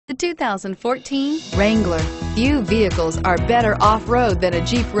The 2014 Wrangler. Few vehicles are better off-road than a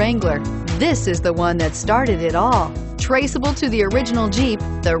Jeep Wrangler. This is the one that started it all. Traceable to the original Jeep,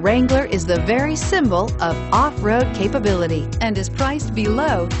 the Wrangler is the very symbol of off-road capability and is priced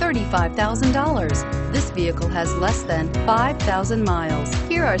below $35,000. This vehicle has less than 5,000 miles.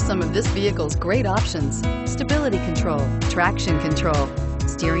 Here are some of this vehicle's great options: stability control, traction control,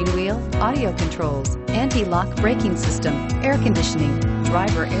 steering wheel audio controls, anti-lock braking system, air conditioning,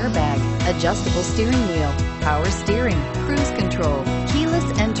 driver airbag, adjustable steering wheel, power steering, cruise control, keyless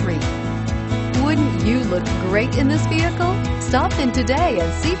entry. Wouldn't you look great in this vehicle? Stop in today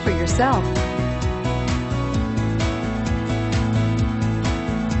and see for yourself.